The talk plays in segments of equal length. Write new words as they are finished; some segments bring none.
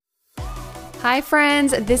Hi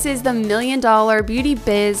friends, this is the Million Dollar Beauty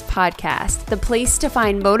Biz Podcast, the place to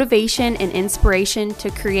find motivation and inspiration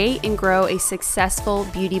to create and grow a successful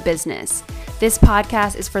beauty business. This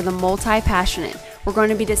podcast is for the multi-passionate. We're going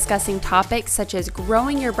to be discussing topics such as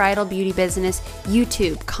growing your bridal beauty business,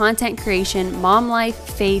 YouTube, content creation, mom life,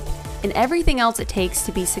 faith, and everything else it takes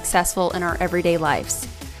to be successful in our everyday lives.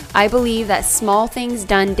 I believe that small things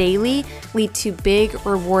done daily lead to big,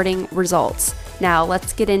 rewarding results. Now,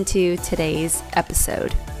 let's get into today's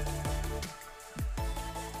episode.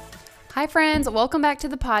 Hi, friends. Welcome back to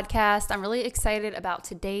the podcast. I'm really excited about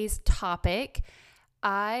today's topic.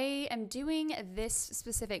 I am doing this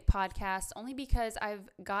specific podcast only because I've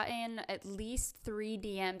gotten at least 3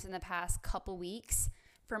 DMs in the past couple weeks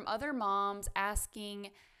from other moms asking,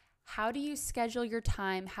 how do you schedule your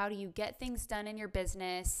time? How do you get things done in your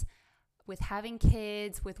business? With having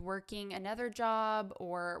kids, with working another job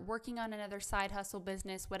or working on another side hustle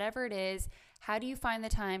business, whatever it is, how do you find the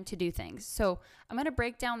time to do things? So I'm going to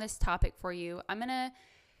break down this topic for you. I'm going to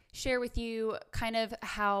share with you kind of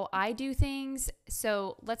how I do things.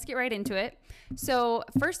 So let's get right into it. So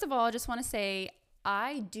first of all, I just want to say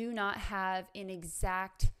I do not have an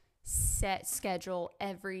exact set schedule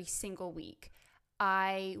every single week.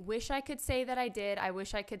 I wish I could say that I did. I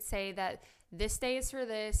wish I could say that this day is for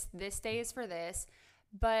this day is for this.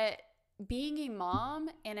 But being a mom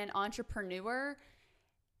and an entrepreneur,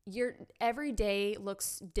 your every day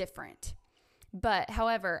looks different. But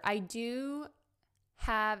however, I do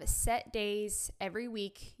have set days every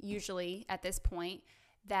week, usually at this point,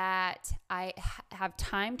 that I have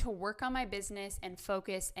time to work on my business and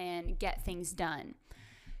focus and get things done.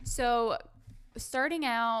 So starting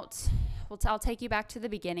out, I'll take you back to the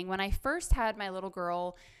beginning. When I first had my little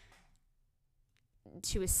girl,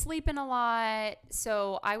 she was sleeping a lot,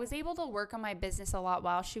 so I was able to work on my business a lot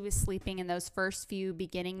while she was sleeping in those first few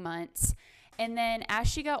beginning months. And then as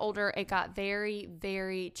she got older, it got very,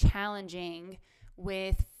 very challenging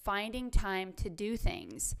with finding time to do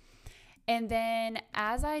things. And then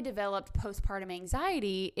as I developed postpartum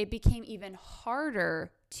anxiety, it became even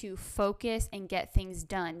harder to focus and get things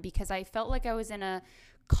done because I felt like I was in a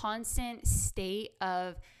constant state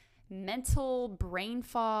of mental brain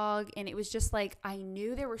fog, and it was just like I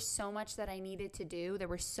knew there was so much that I needed to do. There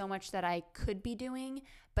was so much that I could be doing,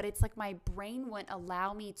 but it's like my brain wouldn't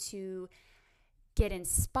allow me to get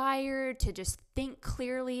inspired, to just think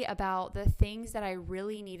clearly about the things that I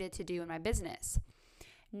really needed to do in my business.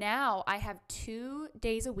 Now I have 2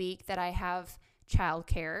 days a week that I have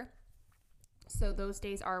childcare. So those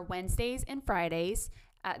days are Wednesdays and Fridays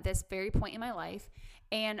at this very point in my life.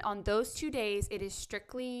 And on those 2 days, it is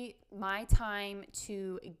strictly my time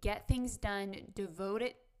to get things done, devote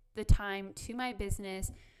the time to my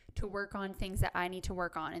business, to work on things that I need to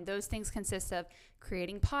work on. And those things consist of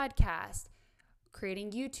creating podcasts,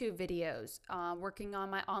 creating YouTube videos, working on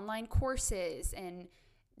my online courses and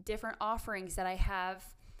different offerings that I have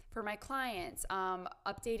for my clients,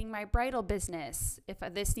 updating my bridal business. If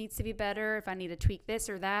this needs to be better, if I need to tweak this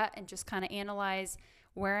or that, and just kind of analyze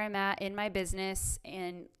where I'm at in my business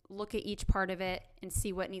and look at each part of it and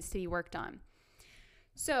see what needs to be worked on.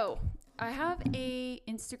 So I have a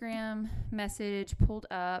Instagram message pulled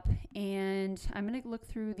up and I'm going to look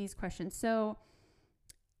through these questions. So,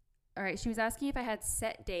 all right, she was asking if I had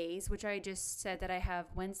set days, which I just said that I have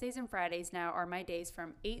Wednesdays and Fridays now are my days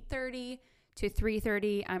from 8:30 to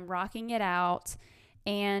 3:30. I'm rocking it out.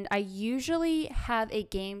 And I usually have a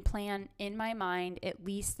game plan in my mind at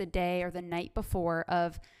least the day or the night before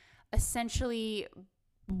of essentially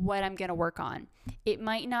what I'm going to work on. It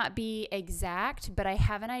might not be exact, but I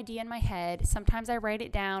have an idea in my head. Sometimes I write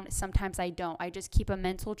it down. Sometimes I don't. I just keep a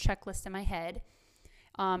mental checklist in my head.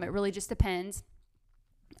 It really just depends.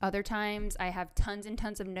 Other times I have tons and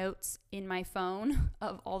tons of notes in my phone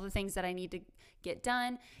of all the things that I need to get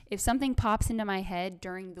done. If something pops into my head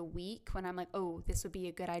during the week when I'm like, oh, this would be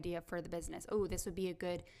a good idea for the business. Oh, this would be a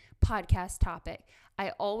good podcast topic. I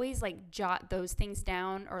always jot those things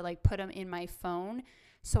down or put them in my phone.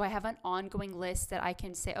 So I have an ongoing list that I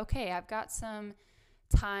can say, okay, I've got some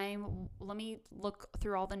time. Let me look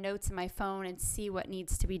through all the notes in my phone and see what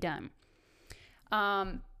needs to be done.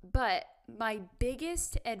 But my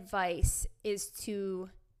biggest advice is to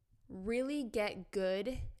really get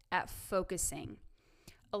good at focusing.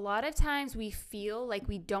 A lot of times we feel like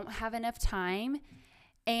we don't have enough time.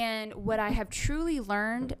 And what I have truly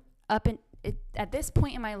learned at this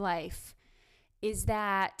point in my life is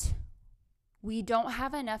that we don't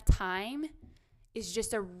have enough time is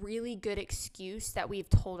just a really good excuse that we've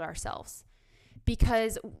told ourselves.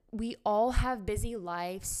 because we all have busy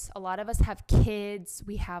lives. A lot of us have kids.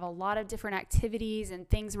 We have a lot of different activities and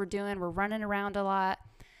things we're doing. We're running around a lot.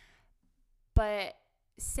 But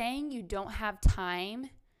saying you don't have time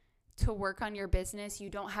to work on your business, you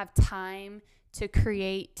don't have time to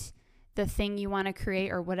create the thing you want to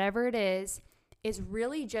create or whatever it is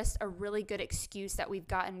really just a really good excuse that we've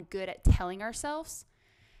gotten good at telling ourselves.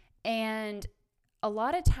 And a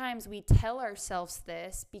lot of times we tell ourselves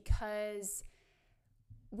this because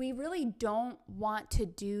we really don't want to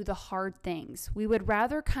do the hard things. We would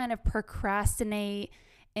rather kind of procrastinate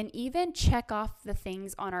and even check off the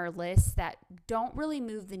things on our list that don't really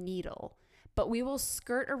move the needle. But we will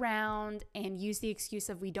skirt around and use the excuse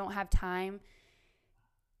of we don't have time,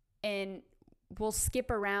 and we'll skip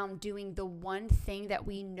around doing the one thing that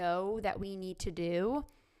we know that we need to do,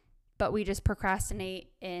 but we just procrastinate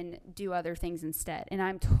and do other things instead. And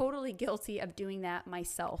I'm totally guilty of doing that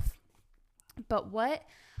myself. But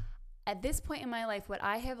at this point in my life, what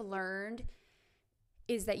I have learned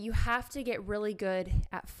is that you have to get really good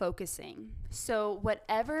at focusing. So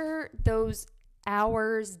whatever those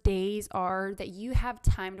hours, days are that you have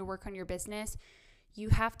time to work on your business, you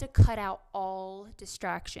have to cut out all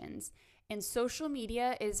distractions. And social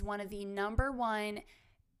media is one of the number one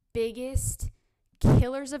biggest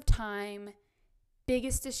killers of time,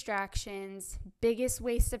 biggest distractions, biggest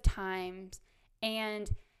waste of time. And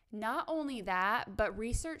not only that, but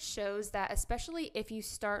research shows that especially if you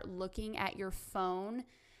start looking at your phone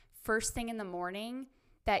first thing in the morning,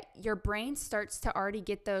 that your brain starts to already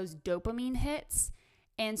get those dopamine hits.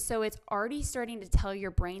 And so it's already starting to tell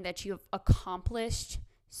your brain that you've accomplished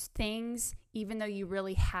things even though you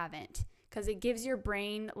really haven't. Because it gives your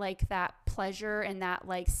brain like that pleasure and that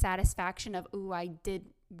like satisfaction of, ooh, I did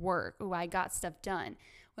work. Ooh, I got stuff done.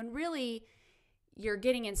 When really you're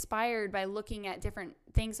getting inspired by looking at different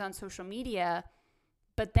things on social media,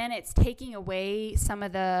 but then it's taking away some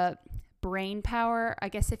of the brain power, I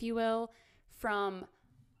guess, if you will, from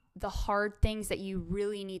the hard things that you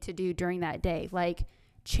really need to do during that day, like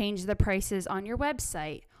change the prices on your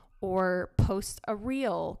website or post a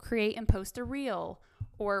reel, create and post a reel,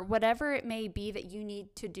 or whatever it may be that you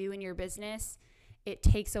need to do in your business, it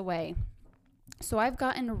takes away. So I've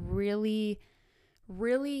gotten really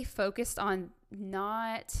focused on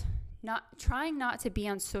trying not to be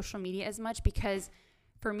on social media as much, because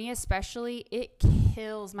for me especially, it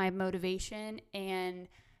kills my motivation and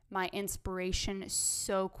my inspiration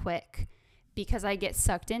so quick, because I get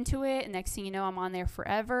sucked into it, and next thing you know, I'm on there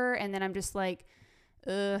forever, and then I'm just like,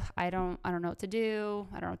 I don't know what to do.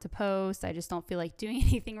 I don't know what to post. I just don't feel like doing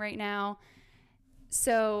anything right now.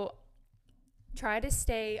 So try to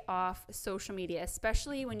stay off social media,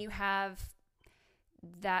 especially when you have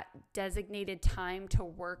that designated time to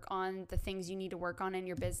work on the things you need to work on in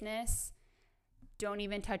your business. Don't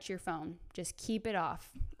even touch your phone. Just keep it off.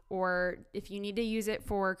 Or if you need to use it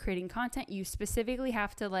for creating content, you specifically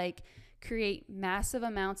have to like create massive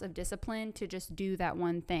amounts of discipline to just do that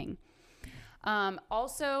one thing.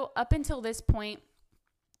 Also, up until this point,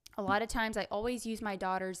 a lot of times I always use my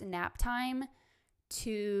daughter's nap time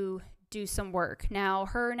to do some work. Now,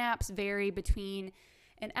 her naps vary between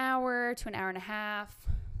an hour to an hour and a half,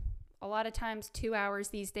 a lot of times 2 hours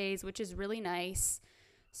these days, which is really nice.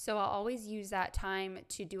 So I'll always use that time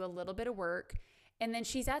to do a little bit of work. And then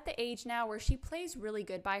she's at the age now where she plays really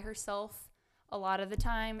good by herself a lot of the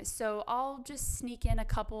time. So I'll just sneak in a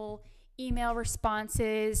couple email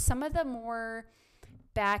responses, some of the more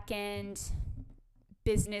back-end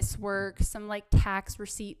business work, some like tax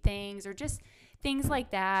receipt things, or just things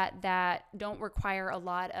like that don't require a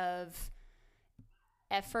lot of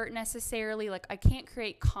effort necessarily. Like I can't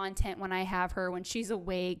create content when I have her when she's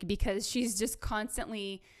awake, because she's just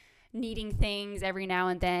constantly needing things every now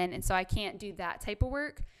and then, and so I can't do that type of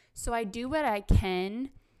work. So I do what I can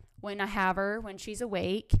when I have her, when she's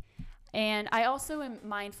awake. And I also am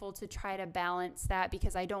mindful to try to balance that,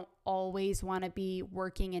 because I don't always want to be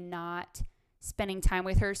working and not spending time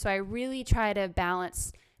with her. So I really try to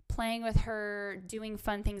balance playing with her, doing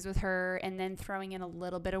fun things with her, and then throwing in a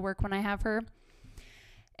little bit of work when I have her.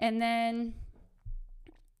 And then,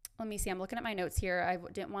 let me see, I'm looking at my notes here. I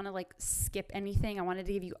didn't want to like skip anything. I wanted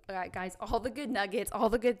to give you guys all the good nuggets, all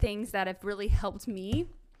the good things that have really helped me.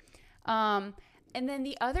 And then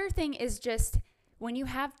the other thing is just, when you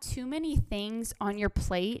have too many things on your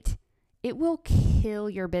plate, it will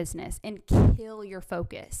kill your business and kill your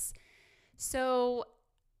focus. So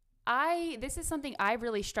this is something I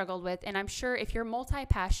really struggled with, and I'm sure if you're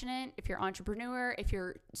multi-passionate, if you're entrepreneur, if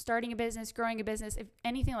you're starting a business, growing a business, if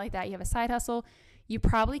anything like that, you have a side hustle, you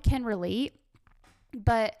probably can relate.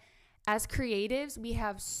 But As creatives, we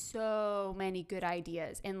have so many good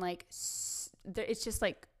ideas, and like it's just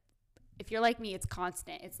like, if you're like me, it's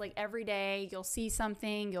constant. It's like every day you'll see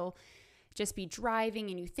something, you'll just be driving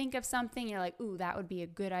and you think of something, you're like, ooh, that would be a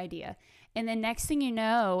good idea. And then next thing you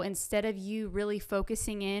know, instead of you really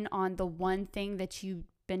focusing in on the one thing that you've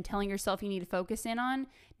been telling yourself you need to focus in on,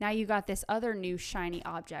 now you got this other new shiny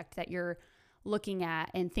object that you're looking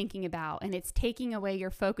at and thinking about, and it's taking away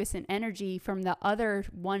your focus and energy from the other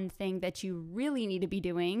one thing that you really need to be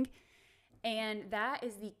doing. And that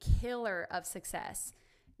is the killer of success,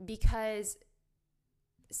 because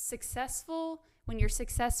when you're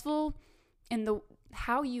successful, and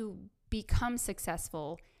how you become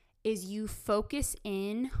successful is you focus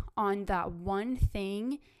in on that one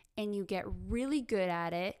thing and you get really good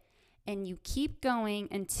at it and you keep going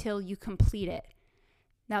until you complete it.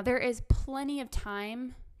 Now, there is plenty of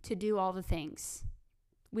time to do all the things.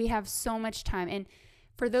 We have so much time. And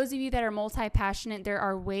for those of you that are multi-passionate, there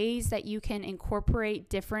are ways that you can incorporate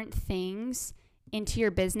different things into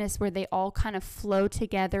your business where they all kind of flow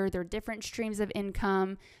together. There are different streams of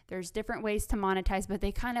income. There's different ways to monetize, but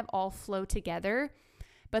they kind of all flow together.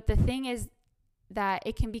 But the thing is that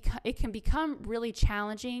it can become really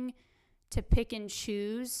challenging to pick and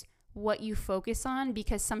choose what you focus on,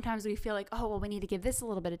 because sometimes we feel like, oh, well, we need to give this a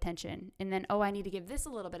little bit of attention. And then, oh, I need to give this a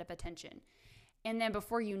little bit of attention. And then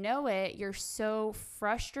before you know it, you're so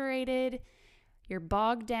frustrated, you're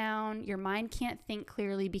bogged down, your mind can't think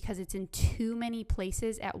clearly because it's in too many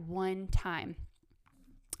places at one time.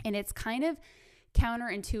 And it's kind of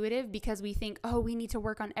counterintuitive because we think, oh, we need to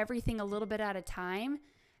work on everything a little bit at a time,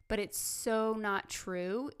 but it's so not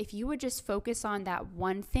true. If you would just focus on that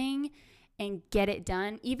one thing and get it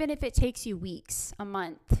done, even if it takes you weeks, a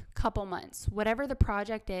month, couple months, whatever the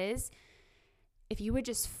project is, if you would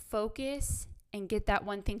just focus and get that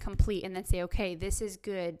one thing complete and then say, okay, this is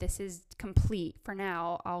good, this is complete for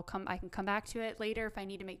now. I can come back to it later if I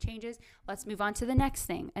need to make changes. Let's move on to the next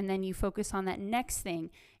thing. And then you focus on that next thing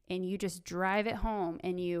and you just drive it home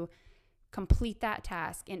and you complete that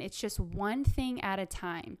task. And it's just one thing at a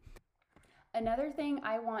time. Another thing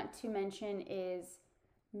I want to mention is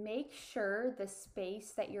make sure the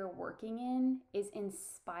space that you're working in is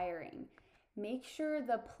inspiring. Make sure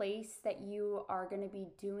the place that you are going to be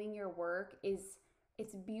doing your work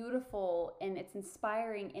it's beautiful and it's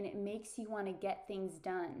inspiring and it makes you want to get things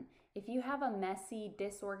done. If you have a messy,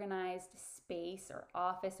 disorganized space or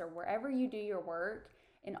office or wherever you do your work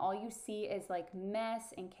and all you see is like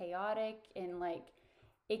mess and chaotic, and like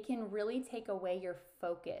it can really take away your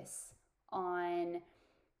focus on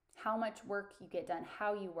how much work you get done,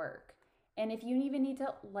 how you work. And if you even need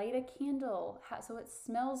to light a candle so it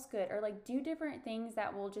smells good, or like do different things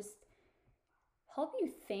that will just help you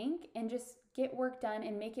think and just get work done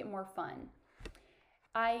and make it more fun.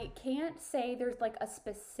 I can't say there's like a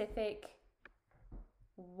specific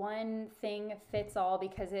one thing fits all,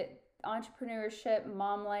 because entrepreneurship,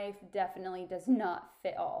 mom life definitely does not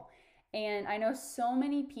fit all. And I know so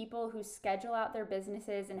many people who schedule out their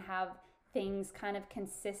businesses and have things kind of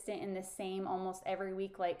consistent in the same almost every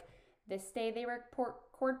week, like this day they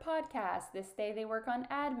record podcasts, this day they work on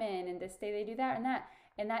admin, and this day they do that and that.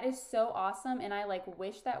 And that is so awesome. And I like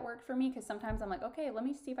wish that worked for me, because sometimes I'm like, okay, let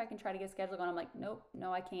me see if I can try to get a schedule going. I'm like, nope,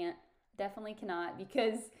 no, I can't. Definitely cannot,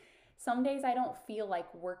 because some days I don't feel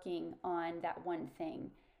like working on that one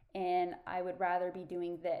thing. And I would rather be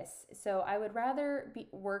doing this. So I would rather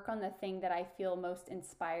work on the thing that I feel most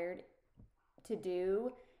inspired to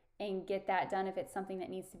do and get that done if it's something that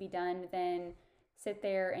needs to be done, than sit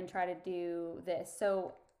there and try to do this.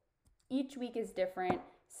 So each week is different.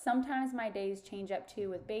 Sometimes my days change up too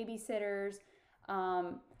with babysitters.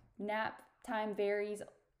 Nap time varies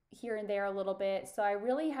here and there a little bit. So I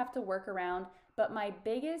really have to work around. But my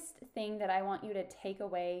biggest thing that I want you to take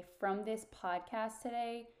away from this podcast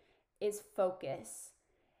today is focus.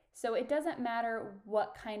 So it doesn't matter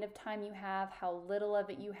what kind of time you have, how little of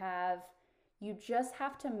it you have. You just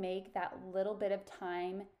have to make that little bit of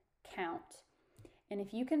time count. And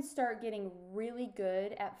if you can start getting really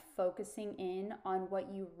good at focusing in on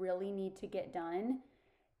what you really need to get done,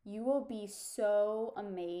 you will be so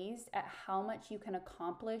amazed at how much you can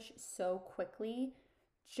accomplish so quickly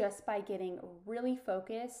just by getting really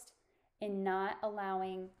focused and not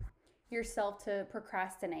allowing yourself to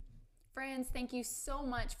procrastinate. Friends, thank you so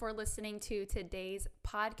much for listening to today's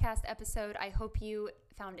podcast episode. I hope you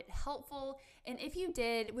found it helpful. And if you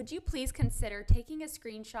did, would you please consider taking a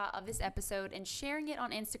screenshot of this episode and sharing it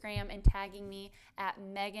on Instagram and tagging me at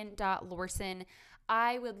megan.lorson.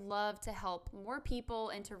 I would love to help more people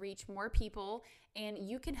and to reach more people, and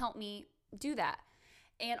you can help me do that.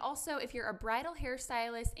 And also, if you're a bridal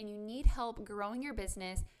hairstylist and you need help growing your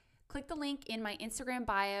business, click the link in my Instagram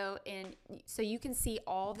bio and so you can see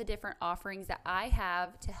all the different offerings that I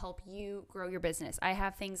have to help you grow your business. I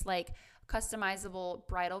have things like customizable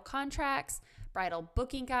bridal contracts, bridal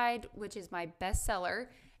booking guide, which is my bestseller.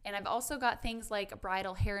 And I've also got things like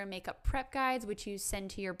bridal hair and makeup prep guides, which you send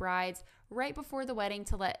to your brides right before the wedding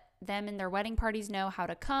to let them and their wedding parties know how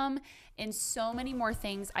to come, and so many more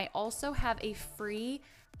things. I also have a free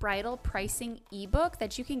bridal pricing ebook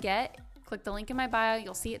that you can get. Click the link in my bio,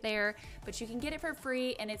 you'll see it there, but you can get it for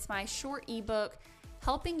free, and it's my short ebook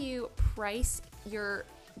helping you price your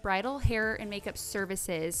bridal hair and makeup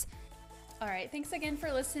services. All right, thanks again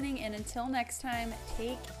for listening, and until next time,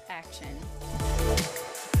 take action.